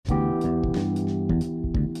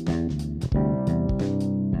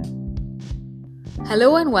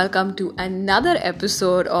Hello and welcome to another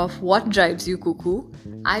episode of What Drives You Cuckoo.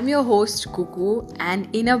 I'm your host Cuckoo, and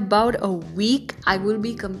in about a week I will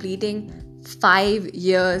be completing 5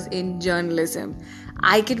 years in journalism.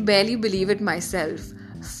 I can barely believe it myself.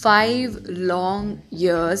 5 long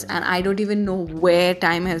years, and I don't even know where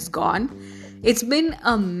time has gone. It's been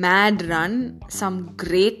a mad run, some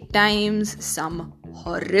great times, some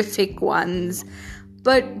horrific ones.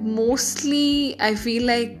 But mostly, I feel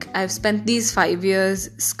like I've spent these 5 years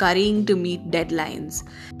scurrying to meet deadlines.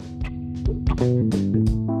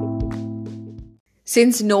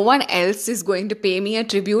 Since no one else is going to pay me a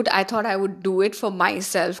tribute, I thought I would do it for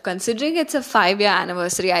myself. Considering it's a 5-year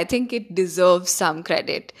anniversary, I think it deserves some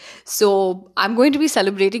credit. So I'm going to be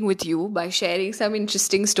celebrating with you by sharing some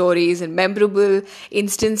interesting stories and memorable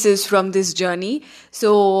instances from this journey.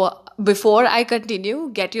 So before I continue,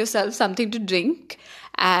 get yourself something to drink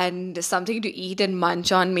and something to eat and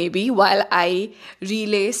munch on maybe while I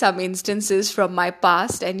relay some instances from my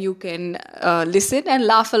past, and you can listen and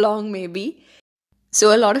laugh along maybe.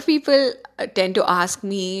 So a lot of people tend to ask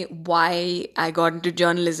me why I got into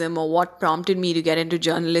journalism or what prompted me to get into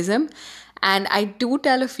journalism. And I do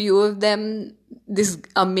tell a few of them this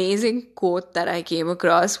amazing quote that I came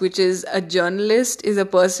across, which is, a journalist is a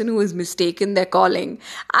person who has mistaken their calling.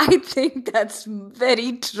 I think that's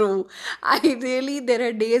very true. There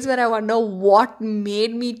are days where I wonder what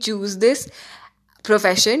made me choose this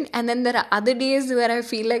profession, and then there are other days where I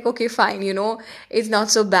feel like, okay, fine, it's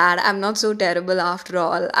not so bad, I'm not so terrible after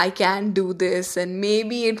all, I can do this, and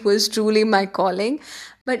maybe it was truly my calling.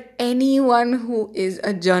 But anyone who is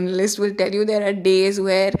a journalist will tell you there are days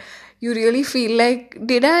where you really feel like,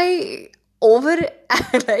 did I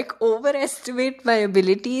overestimate my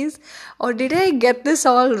abilities, or did I get this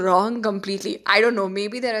all wrong completely? I don't know.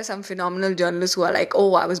 Maybe there are some phenomenal journalists who are like,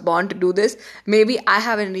 oh, I was born to do this. Maybe I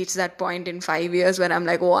haven't reached that point in 5 years where I'm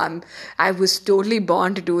like, I was totally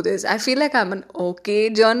born to do this. I feel like I'm an okay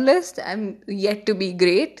journalist. I'm yet to be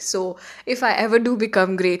great. So if I ever do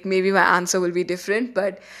become great, maybe my answer will be different.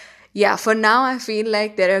 But yeah, for now, I feel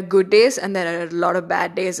like there are good days and there are a lot of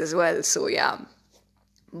bad days as well. So yeah.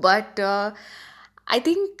 But I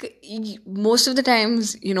think most of the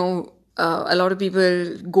times, a lot of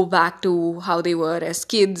people go back to how they were as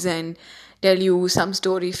kids and tell you some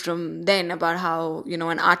story from then about how,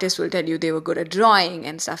 an artist will tell you they were good at drawing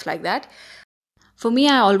and stuff like that. For me,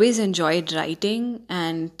 I always enjoyed writing,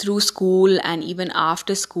 and through school and even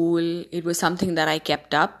after school, it was something that I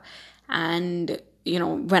kept up. And,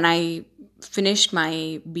 when I finished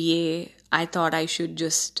my BA, I thought I should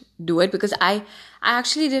just do it because I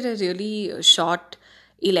actually did a really short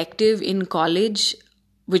elective in college,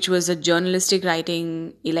 which was a journalistic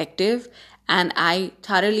writing elective, and I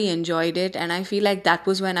thoroughly enjoyed it. And I feel like that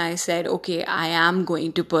was when I said, okay, I am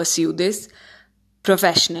going to pursue this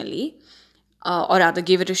professionally, or rather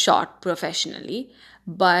give it a shot professionally.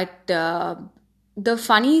 But the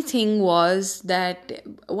funny thing was that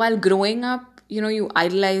while growing up, you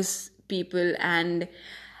idolize people, and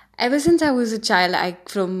ever since I was a child,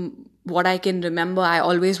 from what I can remember, I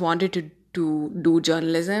always wanted to do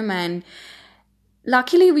journalism. And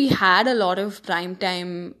luckily, we had a lot of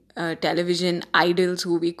primetime television idols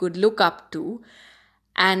who we could look up to.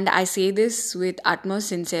 And I say this with utmost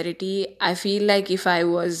sincerity. I feel like if I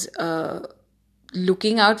was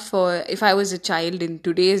if I was a child in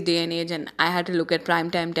today's day and age and I had to look at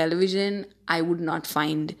primetime television, I would not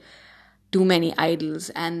find too many idols,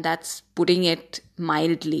 and that's putting it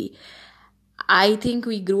mildly. I think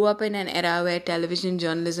we grew up in an era where television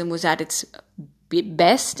journalism was at its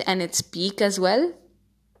best and its peak as well.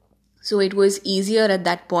 So it was easier at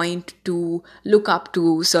that point to look up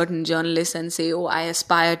to certain journalists and say, oh, I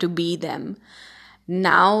aspire to be them.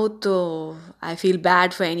 Now, though, I feel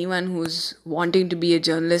bad for anyone who's wanting to be a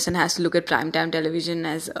journalist and has to look at primetime television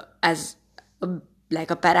as like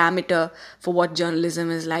a parameter for what journalism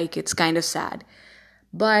is like. It's kind of sad.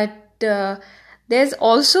 But there's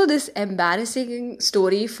also this embarrassing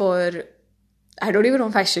story I don't even know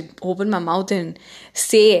if I should open my mouth and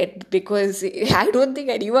say it because I don't think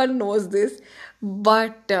anyone knows this.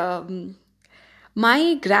 But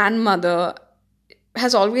my grandmother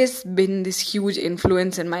has always been this huge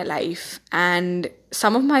influence in my life, and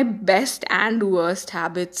some of my best and worst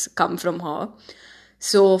habits come from her.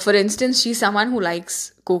 So, for instance, she's someone who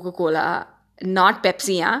likes Coca-Cola, not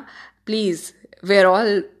Pepsi. Please, we're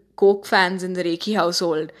all Coke fans in the Reiki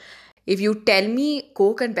household. If you tell me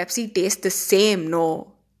Coke and Pepsi taste the same,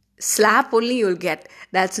 no. Slap only you'll get.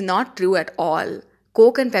 That's not true at all.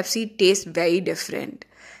 Coke and Pepsi taste very different.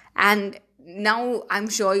 And now I'm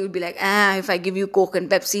sure you'll be like, if I give you Coke and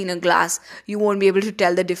Pepsi in a glass, you won't be able to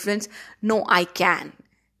tell the difference. No, I can.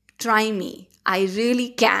 Try me. I really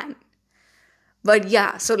can. But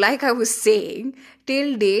yeah, so like I was saying,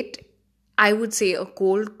 till date, I would say a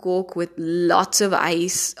cold Coke with lots of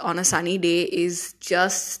ice on a sunny day is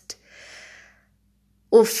just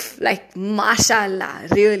oof, like mashallah,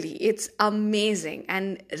 really. It's amazing.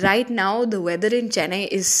 And right now, the weather in Chennai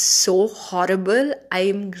is so horrible.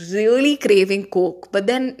 I'm really craving Coke. But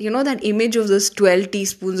then, that image of those 12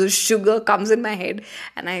 teaspoons of sugar comes in my head,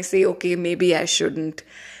 and I say, okay, maybe I shouldn't.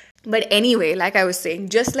 But anyway, like I was saying,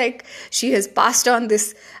 just like she has passed on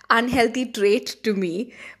this unhealthy trait to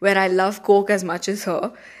me, where I love Coke as much as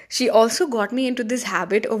her, she also got me into this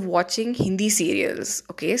habit of watching Hindi serials.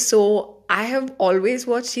 Okay, so I have always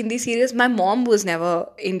watched Hindi serials. My mom was never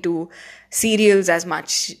into serials as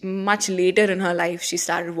much. Much later in her life, she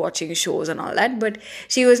started watching shows and all that. But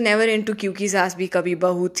she was never into Kyunki Saas Bhi Kabhi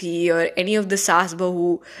Bahu Thi or any of the Saas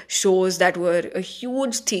Bahu shows that were a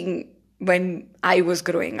huge thing when I was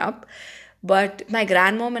growing up. But my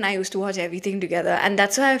grandmom and I used to watch everything together. And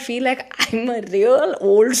that's why I feel like I'm a real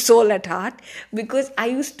old soul at heart, because I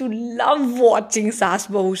used to love watching Saas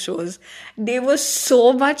Bahu shows. They were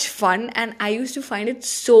so much fun and I used to find it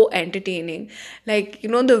so entertaining. Like,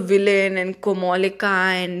 the villain and Komolika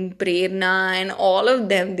and Prerna and all of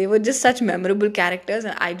them, they were just such memorable characters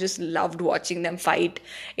and I just loved watching them fight.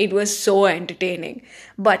 It was so entertaining.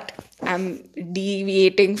 But I'm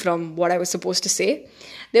deviating from what I was supposed to say.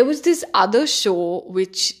 There was this other show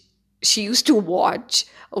which she used to watch,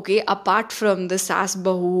 okay, apart from the Saas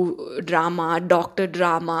Bahu drama, doctor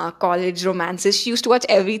drama, college romances. She used to watch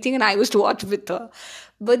everything and I used to watch with her.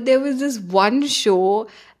 But there was this one show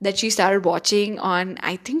that she started watching on,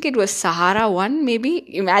 I think it was Sahara One,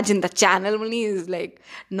 maybe. Imagine the channel only is like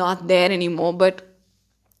not there anymore, but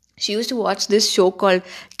she used to watch this show called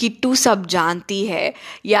Kittu Sab Janti Hai.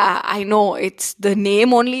 Yeah, I know, it's the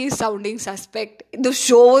name only is sounding suspect. The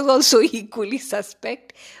show was also equally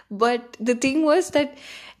suspect. But the thing was that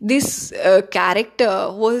this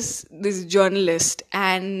character was this journalist,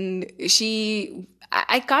 and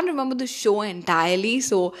I can't remember the show entirely,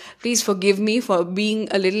 so please forgive me for being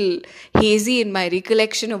a little hazy in my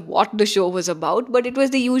recollection of what the show was about. But it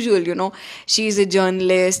was the usual, she's a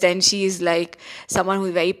journalist and she's like someone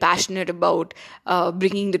who's very passionate about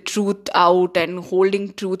bringing the truth out and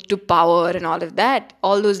holding truth to power and all of that.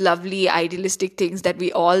 All those lovely idealistic things that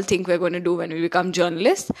we all think we're going to do when we become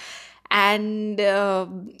journalists. And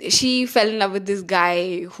she fell in love with this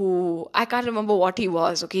guy who, I can't remember what he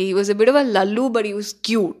was, okay? He was a bit of a lallu, but he was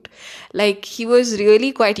cute. Like, he was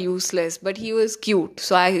really quite useless, but he was cute.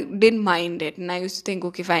 So I didn't mind it. And I used to think,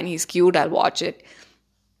 okay, fine, he's cute, I'll watch it.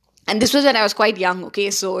 And this was when I was quite young,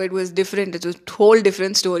 okay? So it was different. It was a whole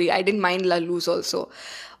different story. I didn't mind lallus also.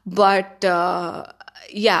 But,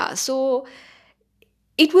 yeah, so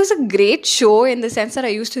it was a great show in the sense that I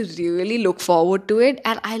used to really look forward to it,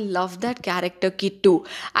 and I love that character Kittu.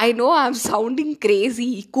 I know I'm sounding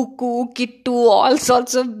crazy, Cuckoo, Kittu, all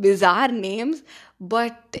sorts of bizarre names,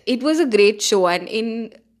 but it was a great show and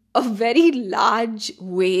in a very large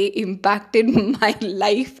way impacted my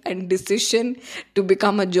life and decision to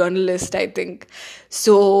become a journalist, I think.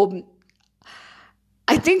 So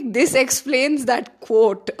I think this explains that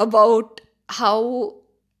quote about how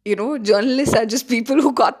journalists are just people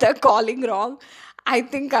who got their calling wrong. I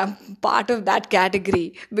think I'm part of that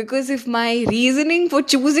category, because if my reasoning for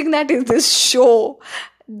choosing that is this show,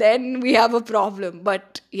 then we have a problem.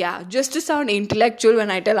 But yeah, just to sound intellectual, when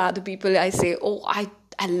I tell other people, I say, oh, I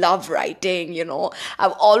love writing,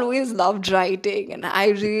 I've always loved writing and I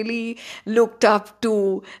really looked up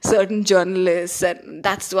to certain journalists and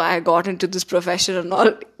that's why I got into this profession and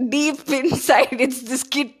all. Deep inside, it's this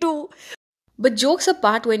kid too. But jokes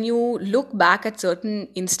apart, when you look back at certain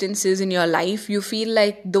instances in your life, you feel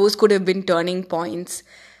like those could have been turning points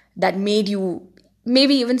that made you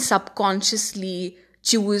maybe even subconsciously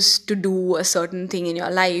choose to do a certain thing in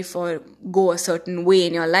your life or go a certain way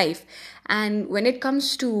in your life. And when it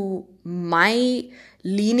comes to my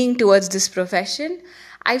leaning towards this profession,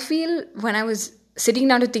 I feel when I was sitting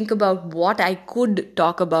down to think about what I could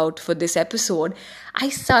talk about for this episode, I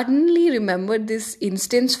suddenly remembered this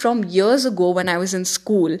instance from years ago when I was in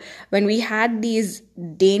school, when we had these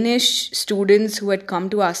Danish students who had come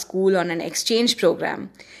to our school on an exchange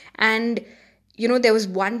program. And there was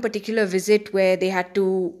one particular visit where they had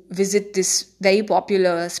to visit this very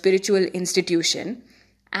popular spiritual institution.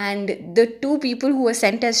 And the two people who were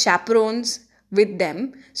sent as chaperones with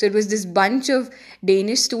them, so it was this bunch of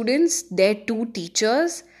Danish students, their two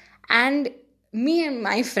teachers, and me and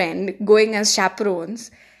my friend going as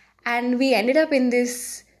chaperones. And we ended up in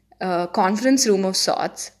this conference room of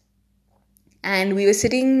sorts, and we were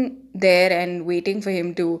sitting there and waiting for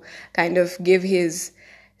him to kind of give his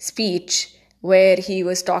speech where he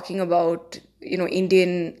was talking about,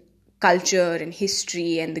 Indian culture and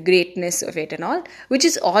history and the greatness of it and all, which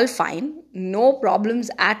is all fine, no problems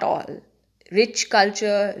at all. Rich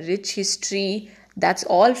culture, rich history, that's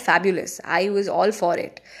all fabulous. I was all for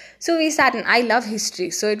it. So we sat, and I love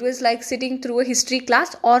history, so it was like sitting through a history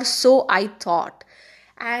class, or so I thought.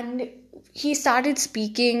 And he started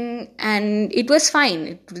speaking, and it was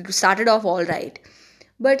fine. It started off all right.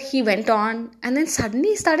 But he went on, and then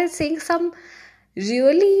suddenly started saying some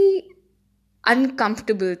really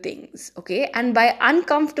uncomfortable things. Okay. And by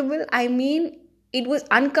uncomfortable, I mean it was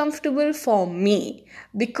uncomfortable for me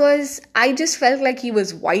because I just felt like he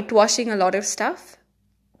was whitewashing a lot of stuff.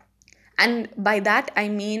 And by that, I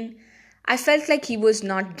mean, I felt like he was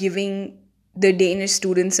not giving the Danish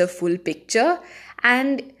students a full picture.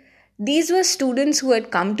 And these were students who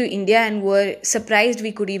had come to India and were surprised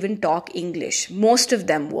we could even talk English. Most of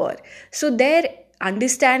them were. So their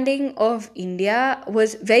understanding of India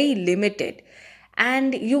was very limited.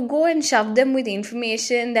 And you go and shove them with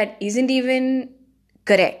information that isn't even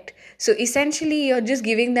correct. So essentially, you're just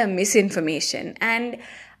giving them misinformation. And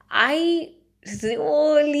I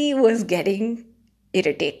really was getting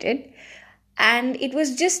irritated. And it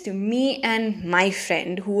was just me and my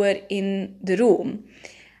friend who were in the room.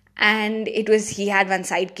 And he had one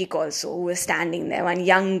sidekick also who was standing there, one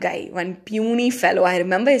young guy, one puny fellow. I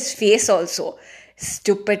remember his face also.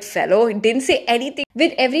 Stupid fellow. He didn't say anything.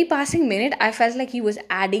 With every passing minute, I felt like he was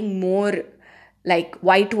adding more like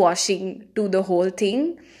whitewashing to the whole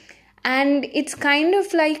thing. And it's kind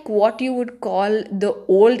of like what you would call the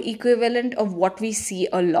old equivalent of what we see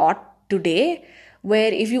a lot today,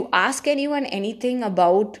 where if you ask anyone anything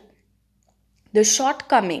about the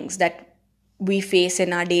shortcomings that we face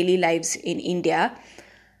in our daily lives in India,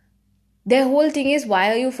 their whole thing is,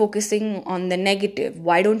 why are you focusing on the negative?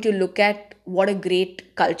 Why don't you look at what a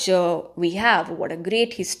great culture we have, what a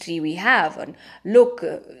great history we have? And look,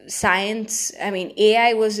 science,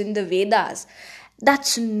 AI was in the Vedas.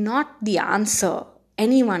 That's not the answer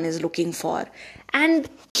anyone is looking for. And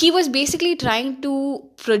he was basically trying to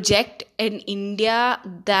project an India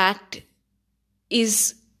that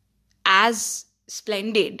is as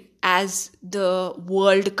splendid as the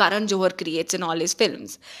world Karan Johar creates in all his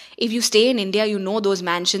films. If you stay in India, you know those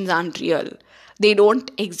mansions aren't real. They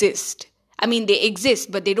don't exist. They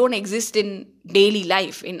exist, but they don't exist in daily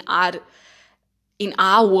life, in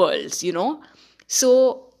our worlds,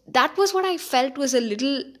 So that was what I felt was a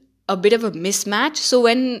bit of a mismatch. So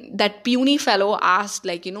when that puny fellow asked,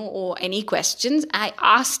 any questions, I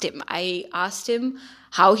asked him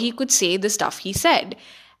how he could say the stuff he said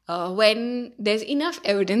when there's enough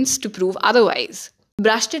evidence to prove otherwise.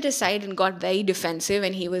 Brushed it aside and got very defensive,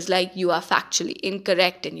 and he was like, you are factually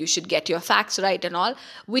incorrect and you should get your facts right and all,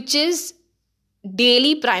 which is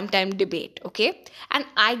daily primetime debate, okay? And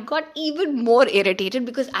I got even more irritated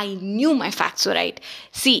because I knew my facts were right.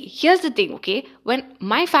 See, here's the thing, okay? When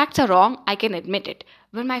my facts are wrong, I can admit it.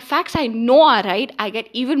 When my facts I know are right, I get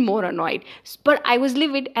even more annoyed. But I was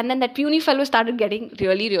livid, and then that puny fellow started getting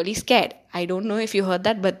really, really scared. I don't know if you heard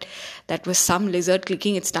that, but that was some lizard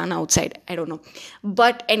clicking its tongue outside. I don't know.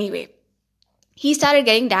 But anyway, he started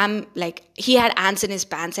getting damn, he had ants in his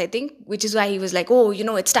pants, I think, which is why he was like, oh,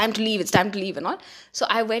 it's time to leave and all. So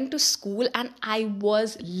I went to school and I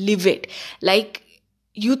was livid.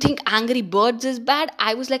 You think angry birds is bad?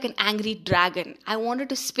 I was like an angry dragon. I wanted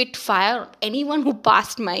to spit fire on anyone who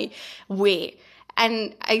passed my way.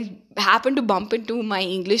 And I happened to bump into my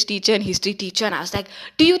English teacher and history teacher, and I was like,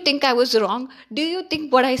 do you think I was wrong? Do you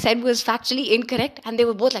think what I said was factually incorrect? And they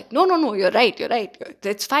were both like, no, you're right.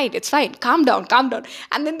 It's fine. Calm down.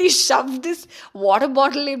 And then they shoved this water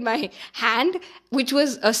bottle in my hand, which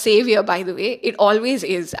was a savior, by the way. It always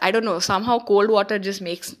is. I don't know. Somehow cold water just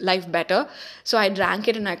makes life better. So I drank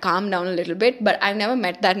it and I calmed down a little bit, but I've never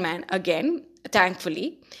met that man again,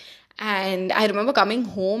 thankfully. And I remember coming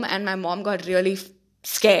home and my mom got really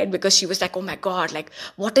scared because she was like, oh my God,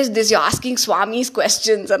 what is this? You're asking Swami's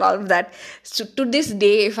questions and all of that. So to this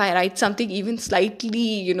day, if I write something even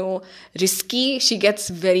slightly, risky, she gets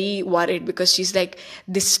very worried because she's like,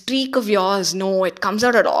 this streak of yours, no, it comes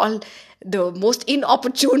out at all the most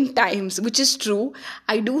inopportune times, which is true.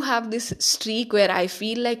 I do have this streak where I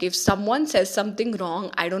feel like if someone says something wrong,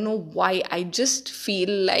 I don't know why, I just feel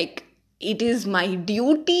like it is my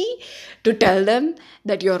duty to tell them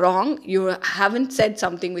that you're wrong. You haven't said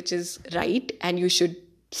something which is right and you should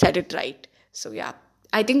set it right. So yeah,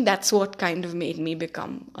 I think that's what kind of made me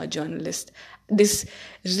become a journalist. This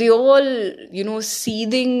real,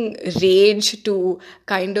 seething rage to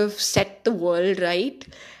kind of set the world right,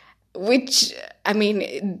 which, I mean,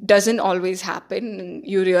 it doesn't always happen.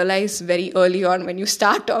 You realize very early on when you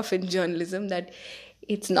start off in journalism that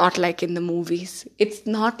it's not like in the movies. It's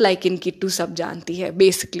not like in Kittu Sab Janti Hai,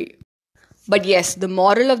 basically. But yes, the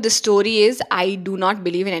moral of the story is I do not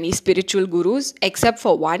believe in any spiritual gurus except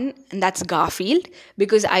for one, and that's Garfield,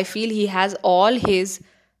 because I feel he has all his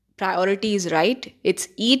priorities right. It's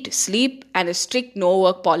eat, sleep, and a strict no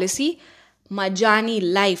work policy. Majani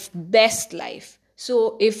life, best life.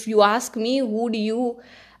 So if you ask me, who do you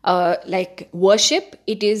worship?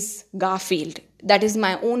 It is Garfield. That is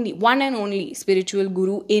my only, one and only spiritual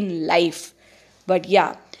guru in life. But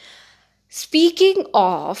yeah, speaking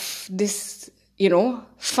of this,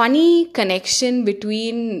 funny connection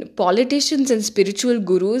between politicians and spiritual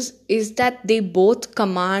gurus is that they both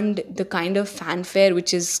command the kind of fanfare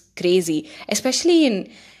which is crazy, especially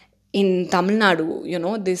in Tamil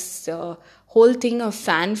Nadu. This whole thing of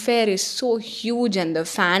fanfare is so huge, and the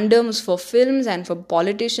fandoms for films and for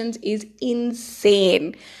politicians is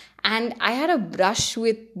insane. And I had a brush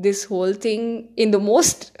with this whole thing in the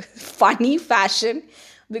most funny fashion,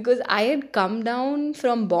 because I had come down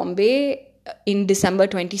from Bombay in December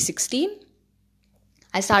 2016.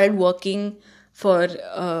 I started working for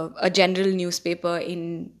a general newspaper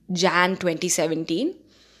in Jan 2017.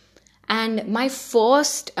 And my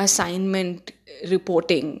first assignment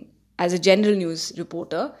reporting as a general news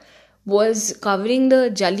reporter was covering the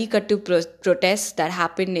Jallikattu protests that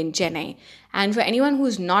happened in Chennai. And for anyone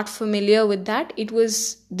who's not familiar with that, it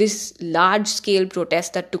was this large-scale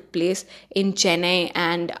protest that took place in Chennai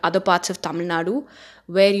and other parts of Tamil Nadu,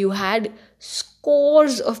 where you had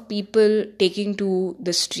scores of people taking to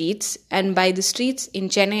the streets. And by the streets in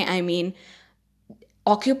Chennai, I mean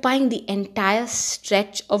occupying the entire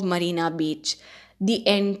stretch of Marina Beach. The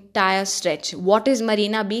entire stretch. What is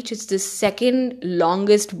Marina Beach? It's the second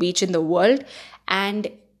longest beach in the world, and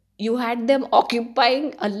you had them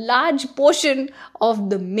occupying a large portion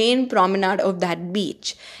of the main promenade of that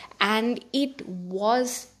beach, and it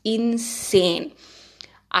was insane.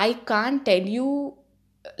 I can't tell you,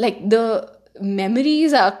 like, the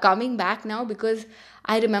memories are coming back now, because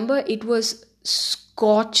I remember it was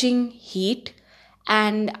scorching heat.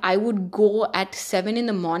 And I would go at 7 in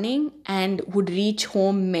the morning and would reach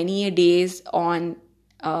home many a days on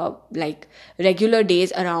regular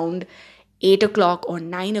days around 8 o'clock or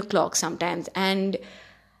 9 o'clock sometimes. And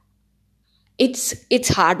it's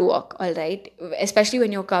hard work, all right, especially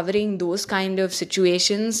when you're covering those kind of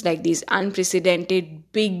situations, like these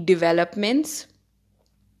unprecedented big developments.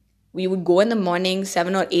 We would go in the morning,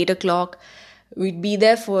 7 or 8 o'clock. We'd be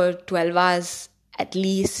there for 12 hours at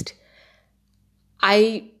least.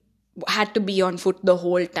 I had to be on foot the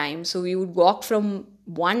whole time. So we would walk from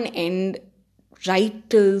one end right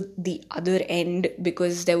till the other end,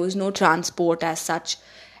 because there was no transport as such,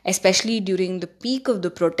 especially during the peak of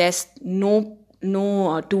the protest. No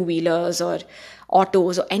two-wheelers or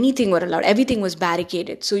autos or anything were allowed. Everything was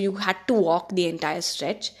barricaded. So you had to walk the entire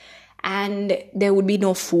stretch, and there would be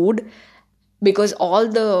no food because all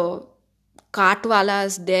the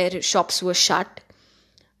cartwalas, their shops were shut.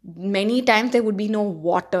 Many times there would be no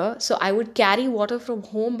water, so I would carry water from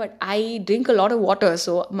home, but I drink a lot of water,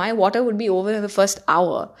 so my water would be over in the first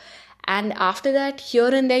hour. And after that, here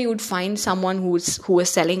and there you would find someone who was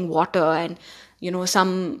selling water and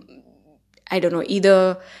some, I don't know,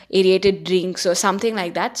 either aerated drinks or something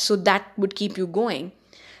like that, so that would keep you going.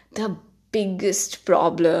 The biggest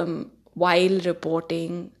problem while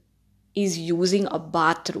reporting is using a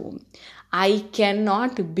bathroom. I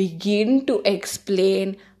cannot begin to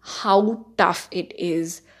explain how tough it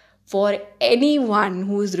is for anyone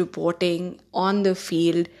who is reporting on the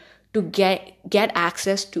field to get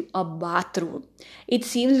access to a bathroom. It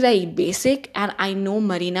seems very basic, and I know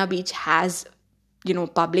Marina Beach has,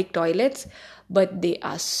 public toilets, but they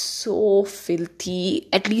are so filthy,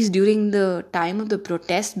 at least during the time of the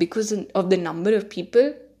protest, because of the number of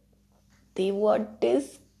people. They were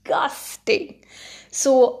disgusting.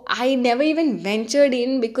 So I never even ventured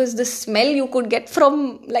in, because the smell you could get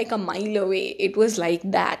from like a mile away. It was like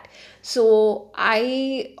that. So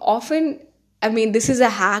this is a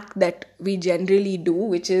hack that we generally do,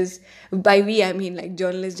 which is, by we, I mean like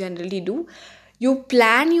journalists generally do. You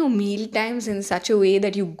plan your meal times in such a way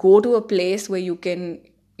that you go to a place where you can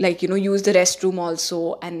use the restroom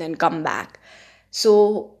also and then come back.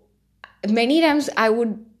 So many times I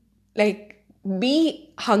would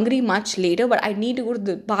be hungry much later, but I need to go to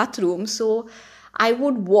the bathroom. So I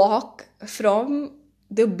would walk from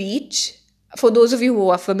the beach For those of you who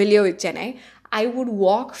are familiar with Chennai, I would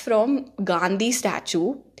walk from Gandhi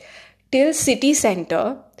statue till city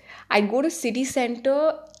center. I'd go to city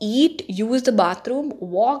center, eat, use the bathroom,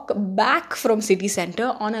 walk back from city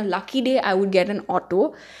center. On a lucky day, I would get an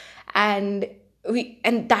auto, and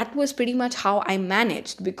that was pretty much how I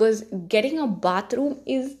managed, because getting a bathroom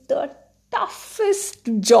is the toughest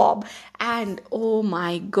job, and oh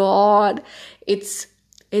my god, it's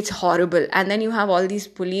it's horrible. And then you have all these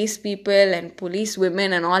police people and police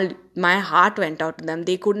women and all. My heart went out to them.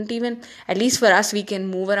 They couldn't even, at least for us, we can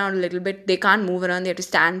move around a little bit. They can't move around. They have to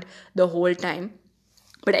stand the whole time.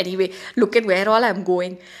 But anyway, look at where all I'm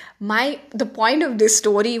going. The point of this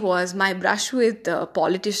story was my brush with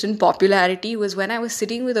politician popularity was when I was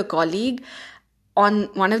sitting with a colleague on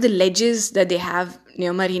one of the ledges that they have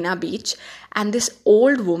near Marina Beach, and this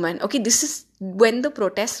old woman, okay, this is when the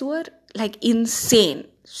protests were like insane,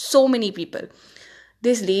 so many people.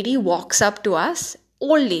 This lady walks up to us,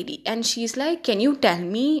 old lady, and she's like, can you tell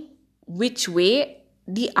me which way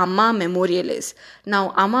the Amma Memorial is?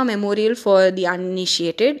 Now, Amma Memorial, for the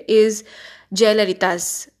uninitiated, is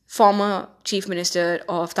Jayalalitha's, former Chief Minister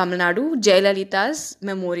of Tamil Nadu, Jayalalitha's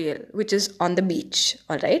memorial, which is on the beach,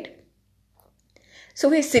 all right? So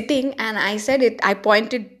we're sitting, and I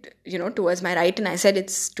pointed, towards my right, and I said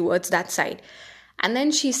it's towards that side. And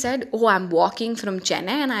then she said, oh, I'm walking from Chennai,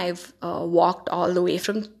 and I've walked all the way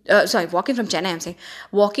from, walking from Chennai, I'm saying,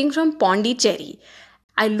 walking from Pondicherry.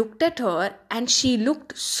 I looked at her, and she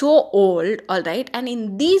looked so old, all right? And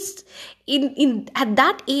at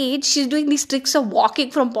that age, she's doing these tricks of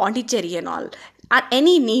walking from Pondicherry and all.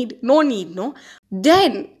 Any need? No need, no?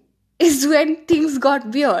 Then is when things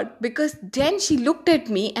got weird, because then she looked at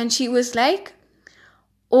me and she was like,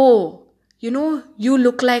 oh, you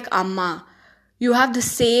look like Amma. You have the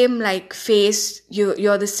same like face,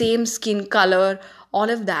 you're the same skin color, all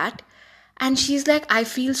of that. And she's like, I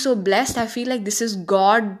feel so blessed. I feel like this is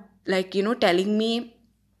God, telling me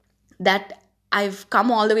that I've come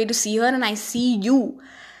all the way to see her and I see you.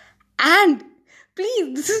 And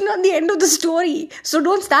please, this is not the end of the story. So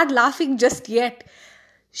don't start laughing just yet.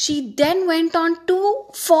 She then went on to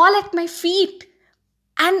fall at my feet.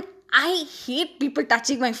 And I hate people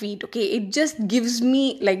touching my feet, okay? It just gives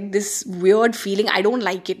me like this weird feeling. I don't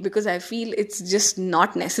like it because I feel it's just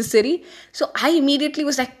not necessary. So I immediately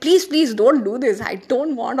was like, please don't do this. I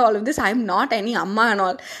don't want all of this. I'm not any Amma and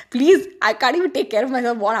all. Please, I can't even take care of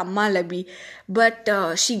myself. What Amma labi. But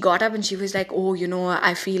she got up and she was like, oh,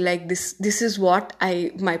 I feel like this is what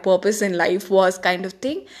my purpose in life was, kind of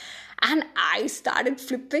thing. And I started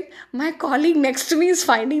flipping. My colleague next to me is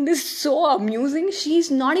finding this so amusing. She's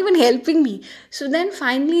not even helping me. So then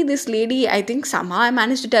finally this lady, I think somehow I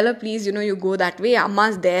managed to tell her, please, you go that way.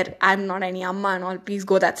 Amma's there. I'm not any Amma and all. Please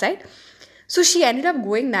go that side. So she ended up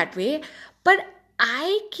going that way. But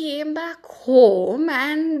I came back home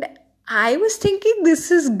and I was thinking, this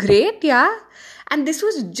is great, yeah. And this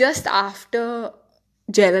was just after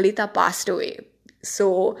Jayalalitha passed away.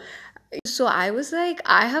 So I was like,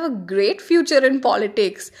 I have a great future in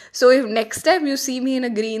politics. So if next time you see me in a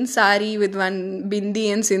green sari with one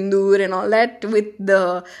bindi and sindoor and all that with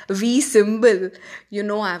the V symbol,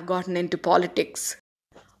 I've gotten into politics.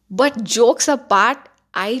 But jokes apart,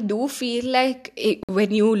 I do feel like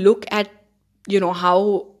when you look at,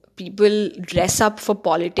 how people dress up for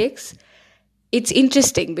politics, it's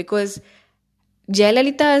interesting because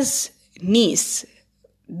Jayalalitha's niece,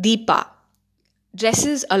 Deepa,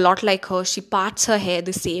 dresses a lot like her. She parts her hair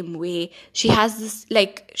the same way. She has this,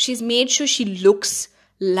 she's made sure she looks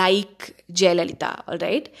like Jayalalitha, all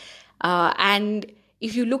right? And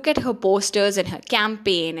if you look at her posters and her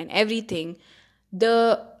campaign and everything,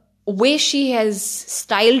 the way she has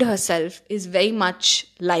styled herself is very much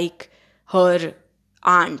like her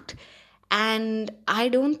aunt. And I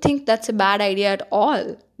don't think that's a bad idea at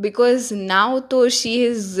all, because now though she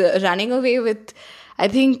is running away with, I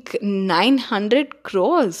think, 900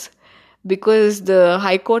 crores, because the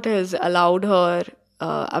High Court has allowed her,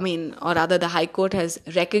 the High Court has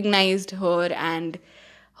recognized her and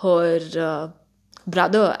her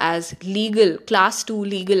brother as class 2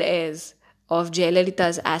 legal heirs of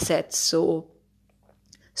Jayalalitha's assets. So,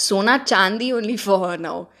 Sona Chandi only for her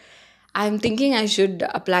now. I'm thinking I should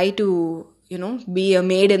apply to, be a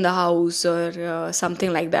maid in the house or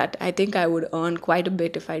something like that. I think I would earn quite a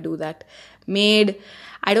bit if I do that. Maid,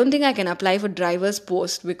 I don't think I can apply for driver's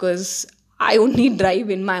post because I only drive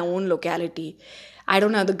in my own locality. I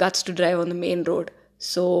don't have the guts to drive on the main road.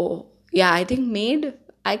 So, yeah, I think maid,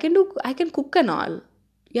 I can cook and all.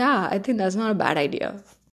 Yeah, I think that's not a bad idea.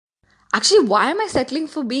 Actually, why am I settling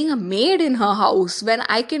for being a maid in her house when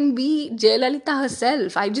I can be Jayalalitha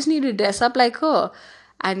herself? I just need to dress up like her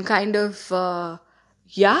and kind of,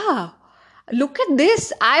 yeah. Look at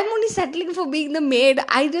this. I'm only settling for being the maid.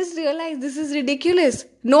 I just realized this is ridiculous.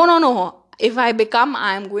 No, no, no. If I become,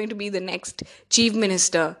 I am going to be the next chief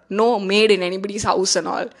minister. No maid in anybody's house and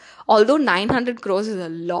all. Although 900 crores is a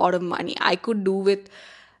lot of money, I could do with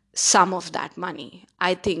some of that money.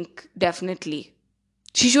 I think definitely.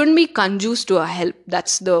 She shouldn't be conducive to her help.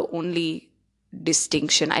 That's the only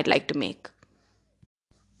distinction I'd like to make.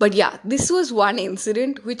 But yeah, this was one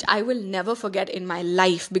incident which I will never forget in my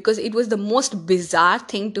life because it was the most bizarre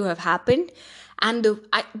thing to have happened. And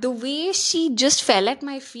the way she just fell at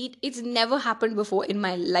my feet, it's never happened before in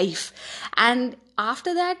my life. And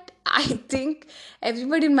after that, I think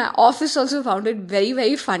everybody in my office also found it very,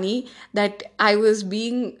 very funny that I was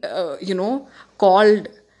being, called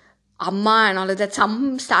Amma and all of that.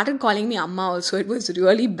 Some started calling me Amma also. It was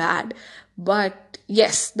really bad. But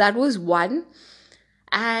yes, that was one.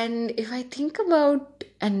 And if I think about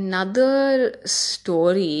another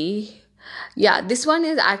story, yeah, this one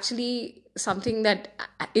is actually something that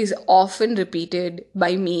is often repeated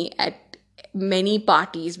by me at many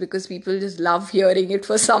parties because people just love hearing it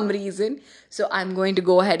for some reason. So I'm going to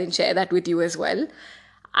go ahead and share that with you as well.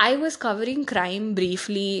 I was covering crime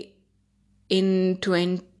briefly in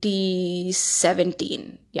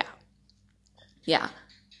 2017. Yeah. Yeah.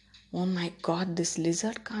 Oh my god, this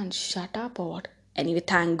lizard can't shut up or what? Anyway,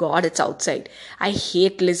 thank god it's outside. I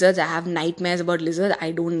hate lizards. I have nightmares about lizards.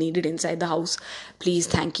 I don't need it inside the house. Please,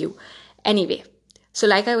 thank you. Anyway, so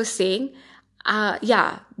like I was saying,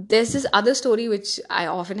 yeah, there's this other story which I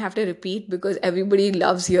often have to repeat because everybody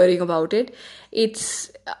loves hearing about it.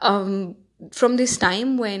 It's from this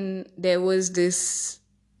time when there was this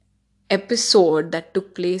episode that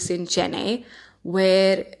took place in Chennai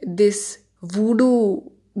where this voodoo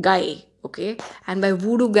guy, okay, and by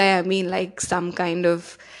voodoo guy I mean like some kind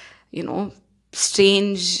of,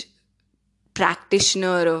 strange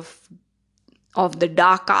practitioner of the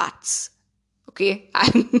dark arts. Okay,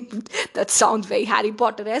 that sounds very Harry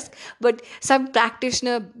Potter-esque, but some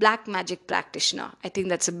practitioner, black magic practitioner. I think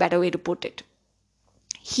that's a better way to put it.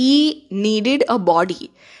 He needed a body,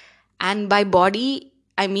 and by body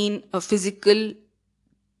I mean a physical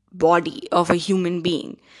body of a human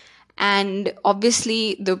being. And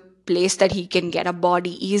obviously the place that he can get a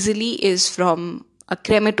body easily is from a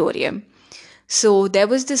crematorium. So there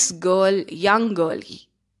was this young girl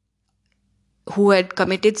who had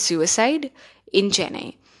committed suicide in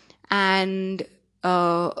Chennai, and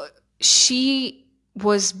she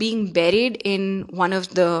was being buried in one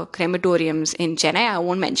of the crematoriums in Chennai. I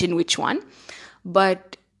won't mention which one,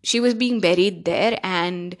 but she was being buried there.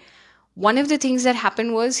 And one of the things that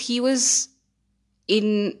happened was he was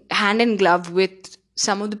in hand in glove with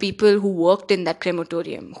some of the people who worked in that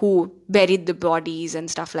crematorium, who buried the bodies and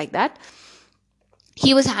stuff like that.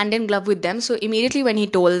 He was hand in glove with them. So immediately when he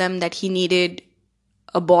told them that he needed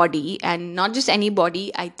a body, and not just any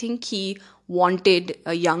body, I think he wanted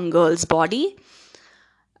a young girl's body,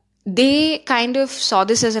 they kind of saw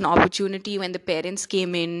this as an opportunity when the parents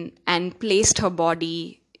came in and placed her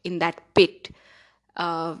body in that pit.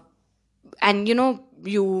 And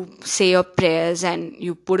you say your prayers and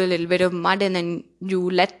you put a little bit of mud and then you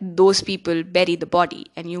let those people bury the body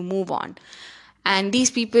and you move on. And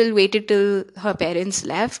these people waited till her parents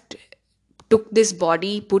left, took this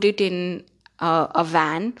body, put it in a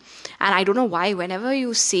van. And I don't know why, whenever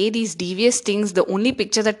you say these devious things, the only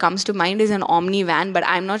picture that comes to mind is an Omni van, but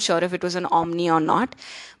I'm not sure if it was an Omni or not.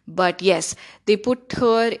 But yes, they put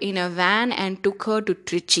her in a van and took her to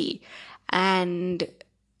Trichy. And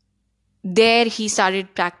there he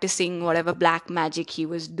started practicing whatever black magic he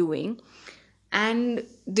was doing. And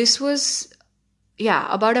this was, yeah,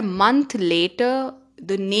 about a month later,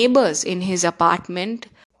 the neighbors in his apartment,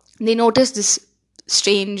 they noticed this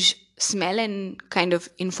strange smell and kind of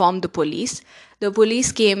informed the police. The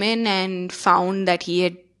police came in and found that he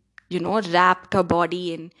had, wrapped her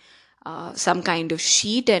body in some kind of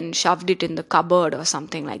sheet and shoved it in the cupboard or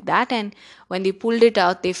something like that. And when they pulled it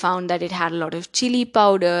out, they found that it had a lot of chili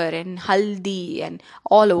powder and haldi and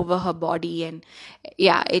all over her body. And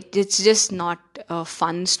yeah, it's just not a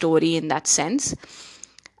fun story in that sense.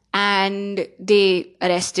 And they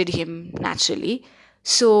arrested him naturally.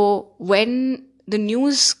 So when the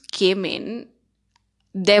news came in,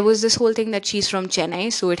 there was this whole thing that she's from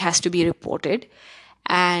Chennai, so it has to be reported.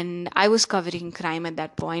 And I was covering crime at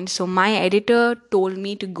that point. So my editor told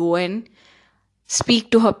me to go and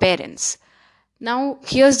speak to her parents. Now,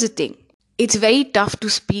 here's the thing. It's very tough to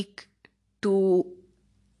speak to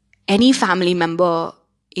any family member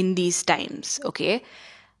in these times, okay?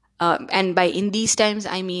 And by in these times,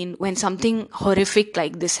 I mean when something horrific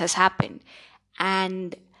like this has happened.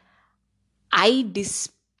 And I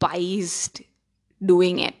despised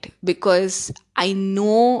doing it because I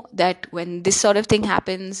know that when this sort of thing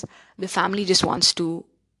happens, the family just wants to,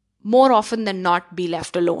 more often than not, be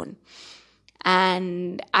left alone.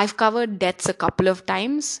 And I've covered deaths a couple of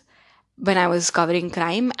times when I was covering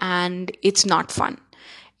crime, and it's not fun.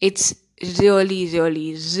 It's really,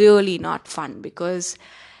 really, really not fun because,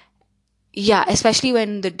 yeah, especially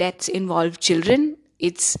when the deaths involve children,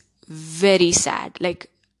 it's very sad,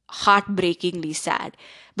 like heartbreakingly sad.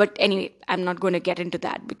 But anyway, I'm not going to get into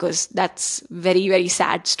that because that's very, very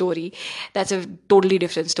sad story. That's a totally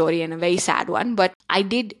different story and a very sad one. But I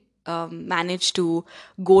did manage to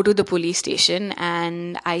go to the police station,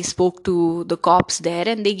 and I spoke to the cops there,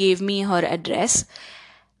 and they gave me her address.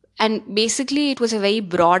 And basically, it was a very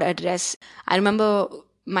broad address. I remember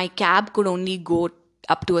my cab could only go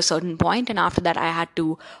up to a certain point, and after that, I had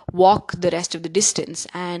to walk the rest of the distance.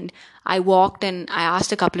 And I walked and I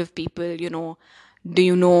asked a couple of people, do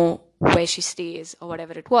you know where she stays or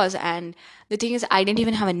whatever it was? And the thing is, I didn't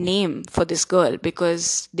even have a name for this girl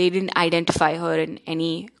because they didn't identify her in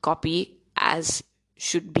any copy as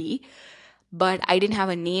should be. But I didn't have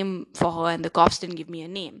a name for her, and the cops didn't give me a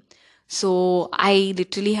name. So I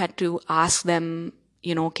literally had to ask them,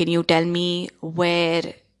 can you tell me where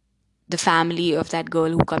the family of that girl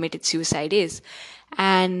who committed suicide is?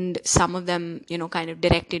 And some of them, kind of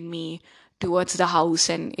directed me towards the house,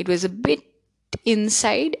 and it was a bit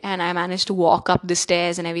inside, and I managed to walk up the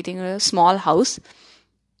stairs and everything. A small house.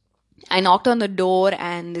 I knocked on the door,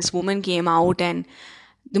 and this woman came out, and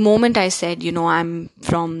the moment I said, I'm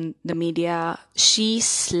from the media, she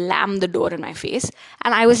slammed the door in my face,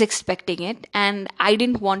 and I was expecting it. And I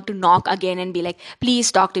didn't want to knock again and be like, please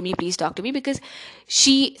talk to me, because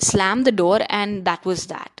she slammed the door, and that was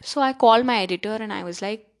that. So I called my editor and I was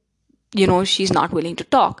like, she's not willing to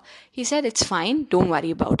talk. He said, it's fine, don't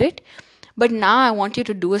worry about it. But now I want you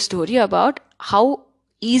to do a story about how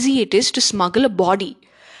easy it is to smuggle a body.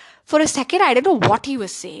 For a second, I didn't know what he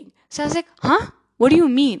was saying. So I was like, huh? What do you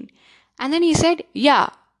mean? And then he said, yeah,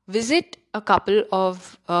 visit a couple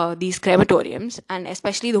of these crematoriums, and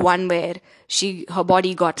especially the one where her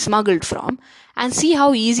body got smuggled from, and see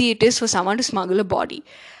how easy it is for someone to smuggle a body.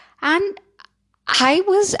 And I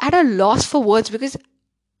was at a loss for words because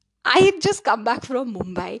I had just come back from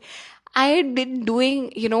Mumbai. I had been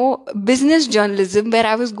doing, business journalism where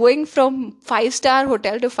I was going from 5-star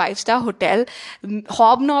hotel to 5-star hotel,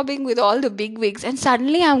 hobnobbing with all the big wigs. And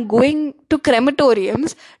suddenly I'm going to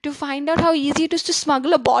crematoriums to find out how easy it is to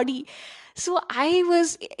smuggle a body. So I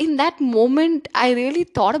was, in that moment, I really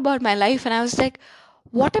thought about my life, and I was like,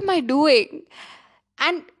 what am I doing?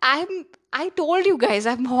 And I told you guys,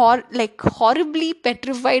 I'm horribly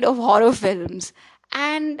petrified of horror films,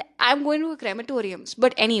 and I'm going to crematoriums.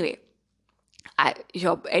 But anyway,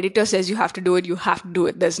 your editor says you have to do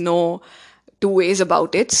it. There's no two ways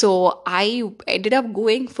about it. So I ended up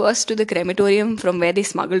going first to the crematorium from where they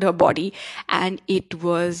smuggled her body, and it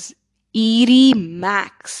was eerie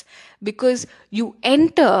max, because you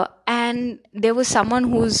enter and there was someone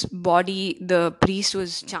whose body the priest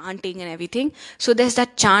was chanting and everything. So there's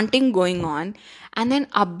that chanting going on, and then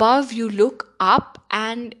above you look up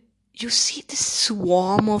and you see this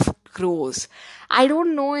swarm of crows. I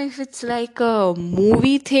don't know if it's like a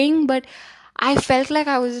movie thing, but I felt like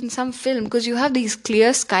I was in some film, because you have these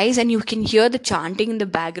clear skies and you can hear the chanting in the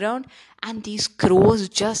background, and these crows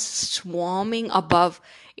just swarming above.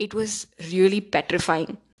 It was really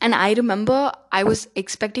petrifying. And I remember I was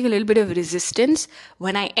expecting a little bit of resistance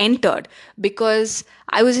when I entered, because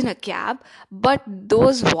I was in a cab, but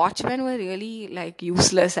those watchmen were really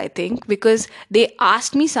useless, I think, because they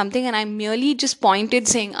asked me something and I merely just pointed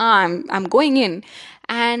saying, I'm going in.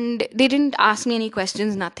 And they didn't ask me any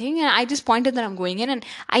questions, nothing. And I just pointed that I'm going in. And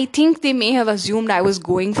I think they may have assumed I was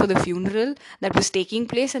going for the funeral that was taking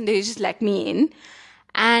place, and they just let me in.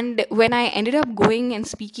 And when I ended up going and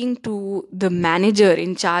speaking to the manager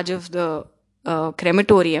in charge of the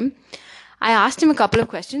crematorium, I asked him a couple of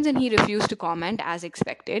questions and he refused to comment as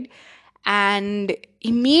expected. And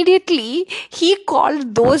immediately he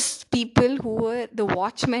called those people who were the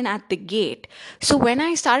watchmen at the gate. So when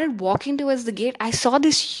I started walking towards the gate, I saw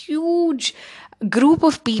this huge group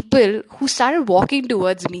of people who started walking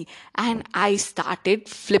towards me, and I started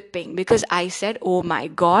flipping because I said, oh my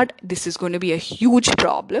God, this is going to be a huge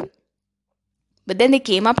problem. But then they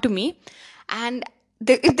came up to me, and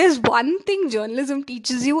if there's one thing journalism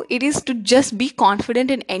teaches you, it is to just be confident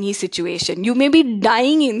in any situation. You may be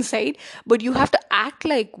dying inside, but you have to act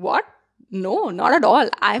like what? no, not at all.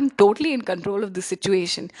 I'm totally in control of the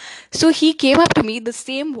situation. So he came up to me, the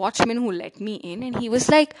same watchman who let me in, and he was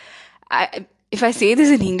like, if I say this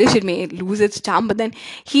in English, it may lose its charm. But then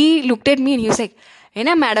he looked at me and he was like,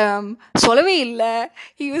 Enna madam, solave illa.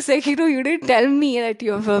 He was like, you didn't tell me that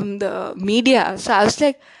you're from the media. So I was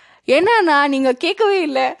like, என்னண்ணா நீங்க கேட்கவே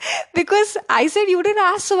இல்லை because I said you didn't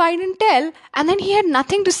ask, so I didn't tell. And then he had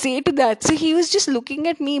nothing to say to that, so he was just looking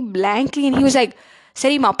at me blankly and he was like,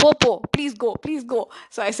 சரிம்மா போ, please go.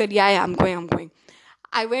 So I said, yeah, I'm going.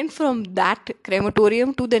 I went from that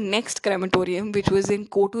crematorium to the next crematorium, which was in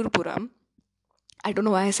Koturpuram. I don't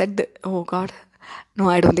know why I said that. Oh God. No,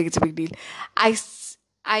 I don't think it's a big deal.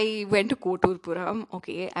 I went to Koturpuram.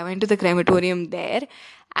 Okay. I went to the crematorium there.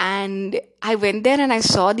 And I went there and I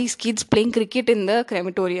saw these kids playing cricket in the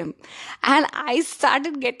crematorium. And I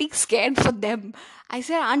started getting scared for them. I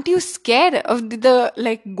said, aren't you scared of the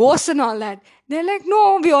like ghosts and all that? They're like,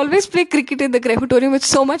 no, we always play cricket in the crematorium. It's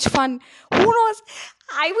so much fun. Who knows?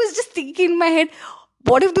 I was just thinking in my head,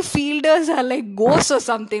 what if the fielders are like ghosts or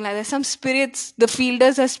something like that? Some spirits, the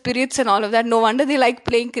fielders are spirits and all of that. No wonder they like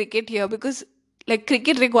playing cricket here, because like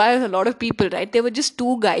cricket requires a lot of people, right? There were just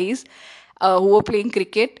two guys who were playing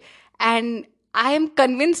cricket, and I am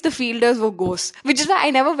convinced the fielders were ghosts, which is why I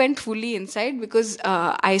never went fully inside, because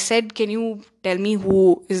I said, can you tell me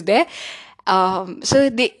who is there? So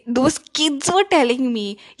those kids were telling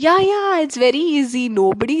me, yeah, it's very easy.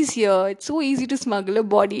 Nobody's here. It's so easy to smuggle a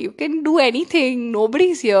body. You can do anything.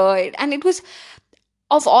 Nobody's here. And it was,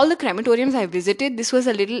 of all the crematoriums I visited, this was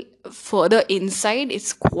a little further inside.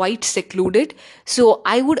 It's quite secluded. So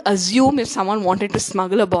I would assume if someone wanted to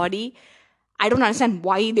smuggle a body, I don't understand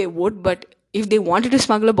why they would, but if they wanted to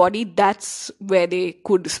smuggle a body, that's where they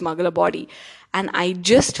could smuggle a body. And I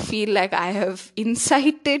just feel like I have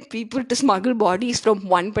incited people to smuggle bodies from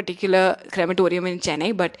one particular crematorium in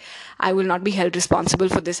Chennai, but I will not be held responsible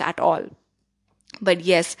for this at all. But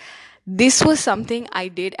yes, this was something I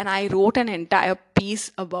did, and I wrote an entire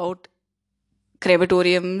piece about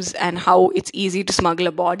crematoriums and how it's easy to smuggle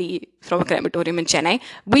a body from a crematorium in Chennai,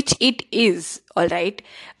 which it is, all right,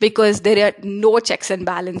 because there are no checks and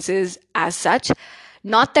balances as such.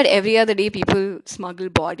 Not that every other day people smuggle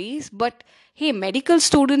bodies, but hey, medical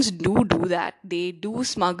students do that. They do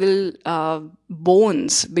smuggle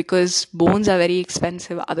bones, because bones are very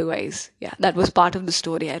expensive otherwise. Yeah, that was part of the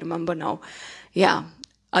story, I remember now. Yeah,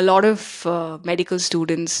 a lot of medical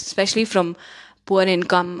students, especially from poor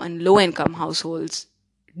income and low income households,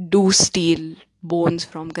 do steal bones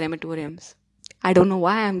from crematoriums. I don't know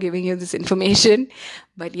why I'm giving you this information,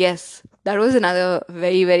 but yes, that was another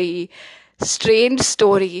very, very strange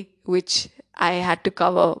story which I had to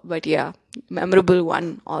cover, but yeah, memorable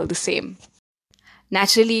one all the same.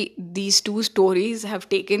 Naturally, these two stories have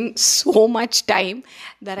taken so much time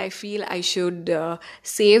that I feel I should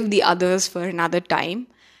save the others for another time,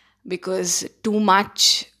 because too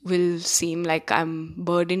much will seem like I'm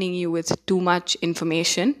burdening you with too much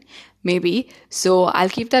information, maybe. So I'll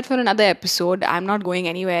keep that for another episode. I'm not going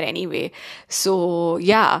anywhere anyway. So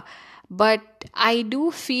yeah, but I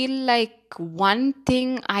do feel like one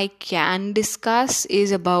thing I can discuss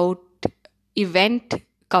is about event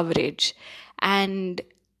coverage. And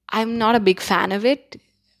I'm not a big fan of it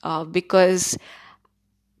because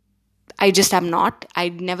I just am not. I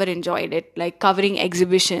never enjoyed it. Like covering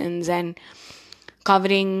exhibitions and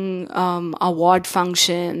covering award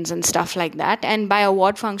functions and stuff like that. And by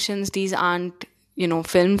award functions, these aren't,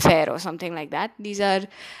 film fair or something like that. These are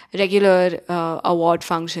regular award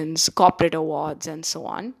functions, corporate awards, and so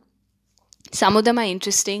on. Some of them are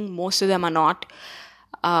interesting. Most of them are not.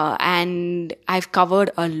 And I've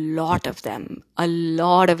covered a lot of them, a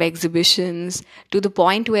lot of exhibitions, to the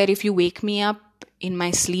point where if you wake me up in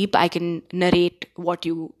my sleep, I can narrate what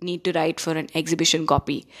you need to write for an exhibition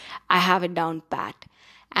copy. I have it down pat.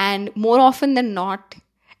 And more often than not,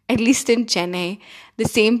 at least in Chennai, the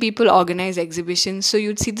same people organize exhibitions. So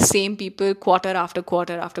you'd see the same people quarter after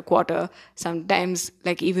quarter after quarter, sometimes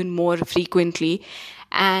like even more frequently.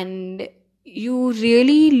 And you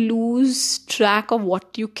really lose track of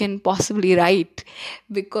what you can possibly write,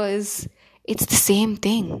 because it's the same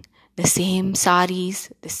thing. The same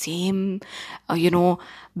saris, the same,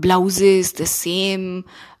 blouses, the same,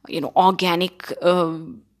 organic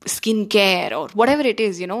skincare or whatever it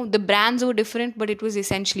is, the brands were different, but it was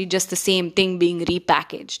essentially just the same thing being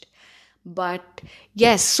repackaged. But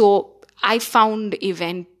yes, so I found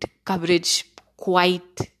event coverage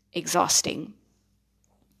quite exhausting.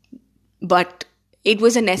 But it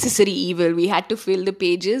was a necessary evil. We had to fill the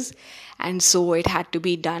pages, and so it had to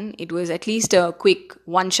be done. It was at least a quick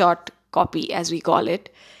one-shot copy, as we call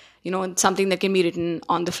it. something that can be written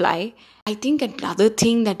on the fly. I think another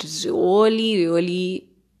thing that really, really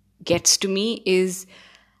gets to me is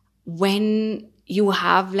when you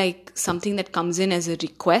have like something that comes in as a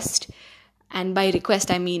request. And by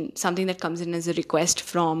request, I mean something that comes in as a request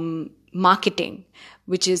from marketing,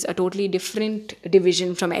 which is a totally different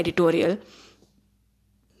division from editorial.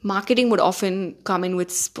 Marketing would often come in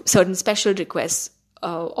with certain special requests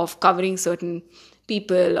of covering certain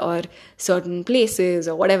people or certain places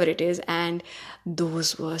or whatever it is, and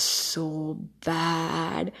those were so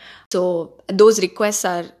bad. So those requests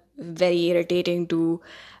are very irritating to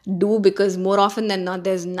do, because more often than not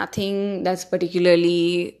there's nothing that's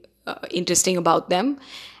particularly interesting about them,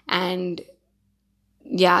 and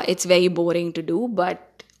yeah, it's very boring to do.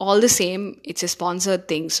 But all the same, it's a sponsored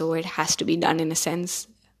thing, so it has to be done in a sense.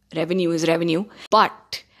 Revenue is revenue.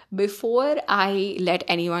 But before I let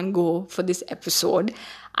anyone go for this episode,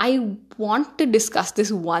 I want to discuss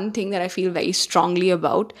this one thing that I feel very strongly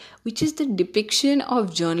about, which is the depiction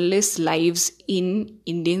of journalists' lives in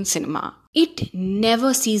Indian cinema. It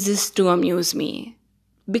never ceases to amuse me,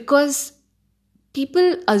 because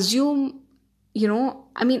people assume,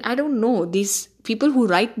 I don't know, these people who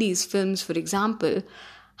write these films, for example,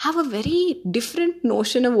 have a very different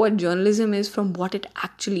notion of what journalism is from what it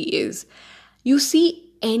actually is. You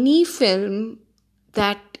see any film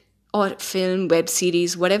web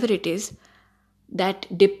series, whatever it is, that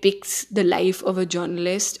depicts the life of a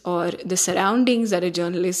journalist or the surroundings that a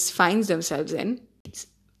journalist finds themselves in, it's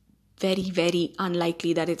very, very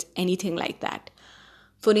unlikely that it's anything like that.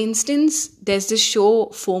 For instance, there's this show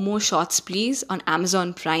FOMO Shots Please on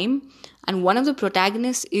Amazon Prime, and one of the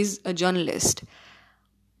protagonists is a journalist.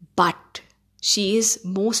 But she is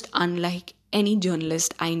most unlike any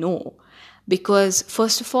journalist I know, because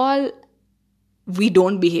first of all, we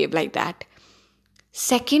don't behave like that.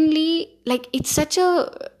 Secondly, like, it's such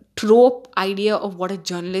a trope idea of what a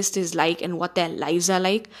journalist is like and what their lives are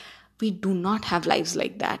like. We do not have lives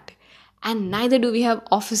like that. And neither do we have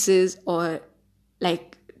offices, or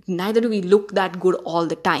neither do we look that good all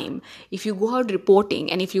the time. If you go out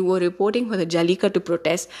reporting, and if you were reporting for the Jallikattu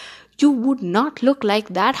protest, you would not look like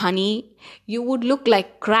that, honey. You would look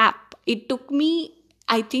like crap. It took me,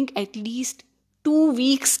 I think, at least 2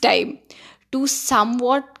 weeks' time to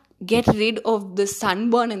somewhat get rid of the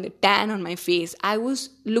sunburn and the tan on my face. I was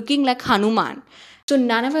looking like Hanuman. So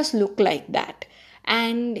none of us look like that.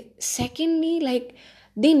 And secondly,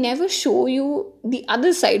 they never show you the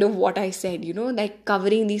other side of what I said, like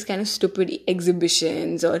covering these kind of stupid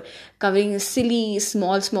exhibitions or covering silly,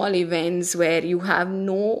 small events where you have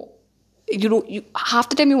you half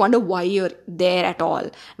the time you wonder why you're there at all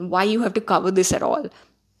and why you have to cover this at all.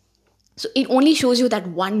 So it only shows you that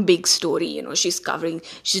one big story, she's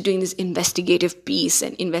doing this investigative piece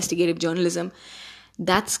and investigative journalism.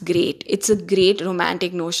 That's great. It's a great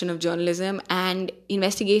romantic notion of journalism, and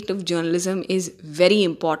investigative journalism is very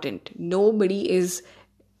important. Nobody is,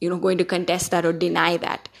 going to contest that or deny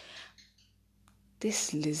that.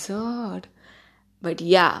 This lizard. But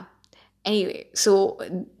yeah, anyway, so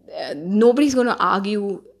nobody's going to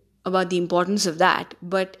argue about the importance of that.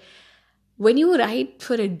 But when you write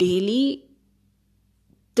for a daily,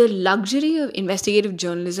 the luxury of investigative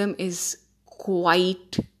journalism is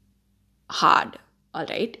quite hard. All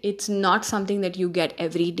right, it's not something that you get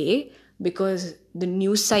every day, because the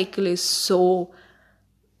news cycle is so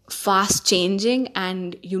fast changing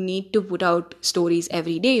and you need to put out stories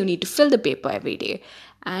every day. You need to fill the paper every day.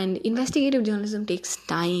 And investigative journalism takes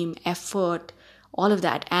time, effort, all of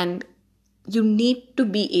that. And you need to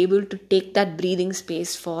be able to take that breathing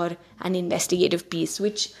space for an investigative piece,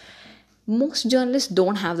 which most journalists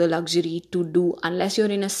don't have the luxury to do unless you're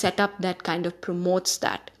in a setup that kind of promotes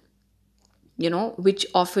that. Which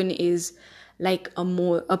often is like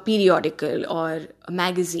a periodical or a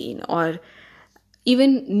magazine, or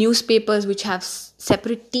even newspapers which have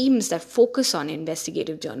separate teams that focus on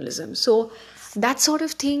investigative journalism. So that sort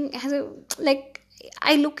of thing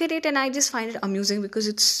I look at it and I just find it amusing, because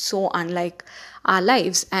it's so unlike our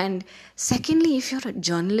lives. And secondly, if you're a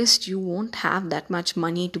journalist, you won't have that much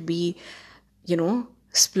money to be,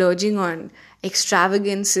 splurging on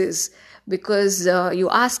extravagances. Because you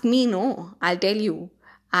ask me, no, I'll tell you,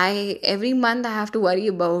 every month I have to worry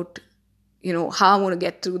about, how I'm going to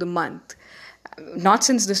get through the month. Not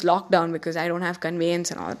since this lockdown, because I don't have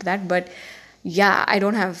conveyance and all of that, but yeah, I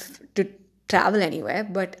don't have to travel anywhere.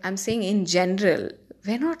 But I'm saying in general,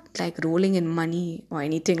 we're not like rolling in money or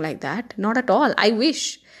anything like that. Not at all. I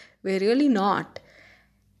wish. We're really not.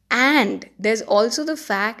 And there's also the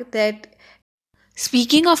fact that,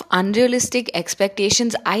 speaking of unrealistic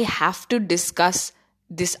expectations, I have to discuss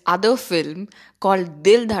this other film called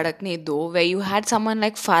Dil Dhadakne Do, where you had someone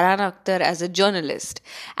like Farhan Akhtar as a journalist.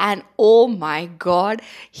 And oh my god,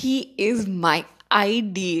 he is my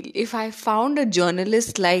ideal. If I found a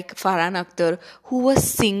journalist like Farhan Akhtar who was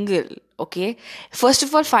single, okay, first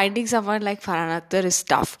of all, finding someone like Farhan Akhtar is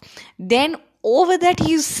tough. Then over that,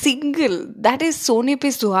 he's single. That is Sone Pe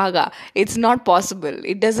Suhaga. It's not possible.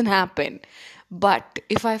 It doesn't happen. But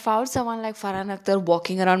if I found someone like Farhan Akhtar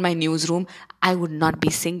walking around my newsroom, I would not be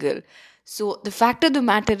single. So the fact of the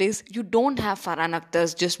matter is, you don't have Farhan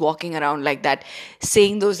Akhtar's just walking around like that,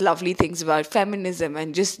 saying those lovely things about feminism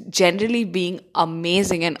and just generally being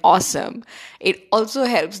amazing and awesome. It also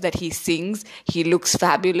helps that he sings, he looks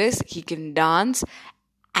fabulous, he can dance,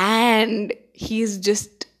 and He's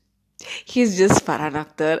just Farhan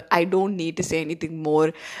Akhtar. I don't need to say anything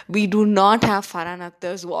more. We do not have Farhan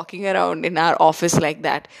Akhtars walking around in our office like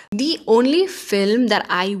that. The only film that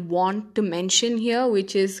I want to mention here,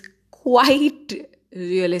 which is quite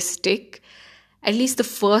realistic, at least the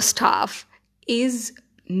first half, is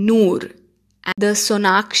Noor, the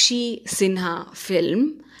Sonakshi Sinha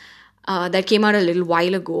film. That came out a little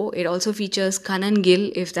while ago. It also features Kanan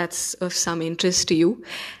Gill, if that's of some interest to you.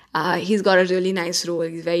 He's got a really nice role.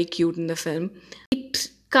 He's very cute in the film. It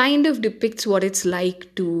kind of depicts what it's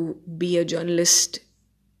like to be a journalist,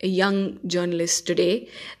 a young journalist today.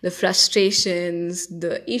 The frustrations,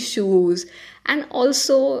 the issues, and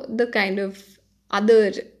also the kind of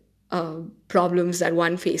other problems that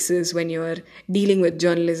one faces when you're dealing with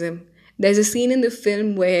journalism. There's a scene in the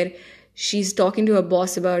film where she's talking to her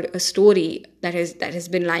boss about a story that has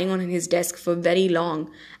been lying on his desk for very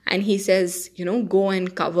long, and he says, go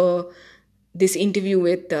and cover this interview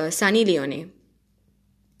with Sunny Leone,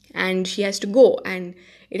 and she has to go, and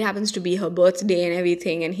it happens to be her birthday and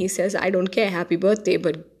everything, and he says, I don't care, happy birthday,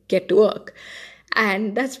 but get to work.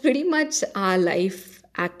 And that's pretty much our life,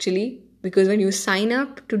 actually, because when you sign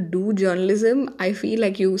up to do journalism, I feel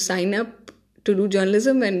like you sign up to do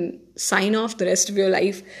journalism and sign off the rest of your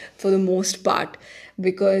life for the most part,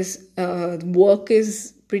 because work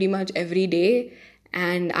is pretty much every day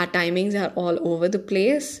and our timings are all over the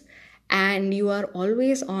place and you are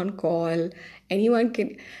always on call. Anyone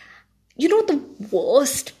can... the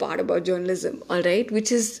worst part about journalism, all right,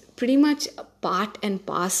 which is pretty much a part and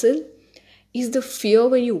parcel, is the fear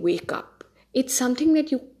when you wake up. It's something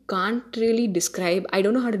that you can't really describe. I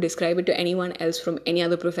don't know how to describe it to anyone else from any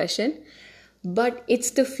other profession. But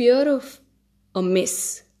it's the fear of a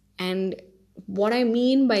miss. And what I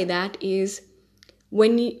mean by that is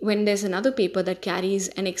when there's another paper that carries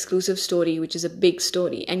an exclusive story, which is a big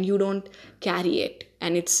story, and you don't carry it,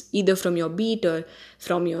 and it's either from your beat or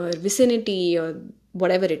from your vicinity or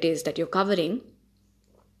whatever it is that you're covering,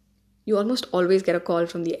 you almost always get a call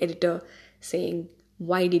from the editor saying,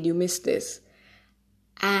 why did you miss this?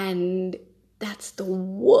 And that's the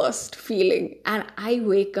worst feeling. And I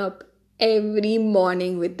wake up every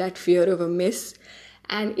morning with that fear of a miss,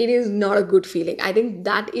 and it is not a good feeling. I think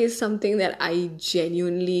that is something that I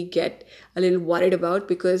genuinely get a little worried about,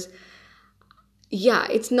 because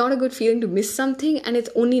it's not a good feeling to miss something, and it's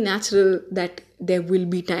only natural that there will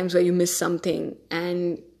be times where you miss something,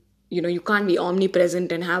 and you can't be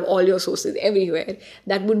omnipresent and have all your sources everywhere.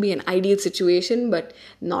 That would be an ideal situation, but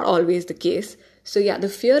not always the case. So the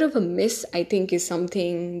fear of a miss, I think, is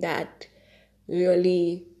something that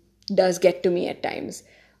really does get to me at times.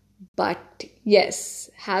 But yes,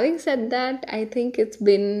 having said that, I think it's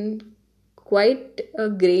been quite a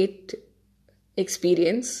great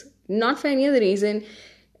experience. Not for any other reason.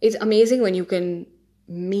 It's amazing when you can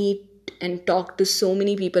meet and talk to so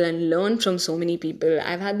many people and learn from so many people.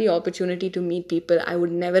 I've had the opportunity to meet people I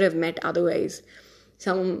would never have met otherwise.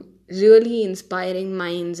 Some really inspiring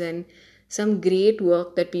minds and some great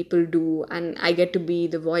work that people do, and I get to be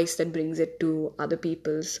the voice that brings it to other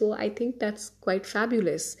people. So I think that's quite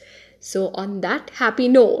fabulous. So on that happy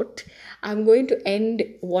note, I'm going to end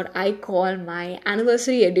what I call my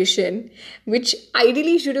anniversary edition, which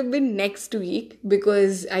ideally should have been next week,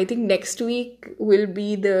 because I think next week will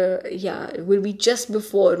be just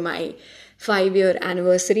before my 5-year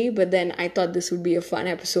anniversary. But then I thought this would be a fun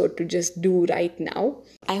episode to just do right now.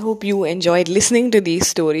 I hope you enjoyed listening to these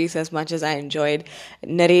stories as much as I enjoyed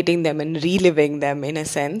narrating them and reliving them in a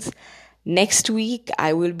sense. Next week,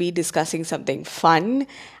 I will be discussing something fun.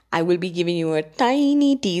 I will be giving you a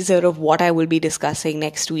tiny teaser of what I will be discussing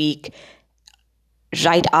next week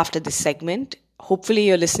right after this segment. Hopefully,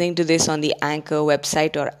 you're listening to this on the Anchor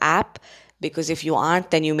website or app, because if you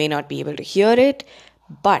aren't, then you may not be able to hear it.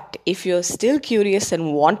 But if you're still curious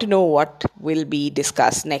and want to know what will be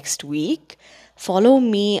discussed next week, follow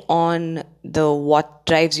me on the What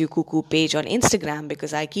Drives You Cuckoo page on Instagram,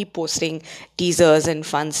 because I keep posting teasers and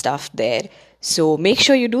fun stuff there. So make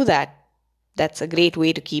sure you do that. That's a great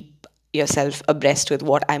way to keep yourself abreast with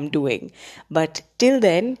what I'm doing. But till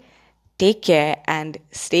then, take care and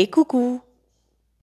stay cuckoo.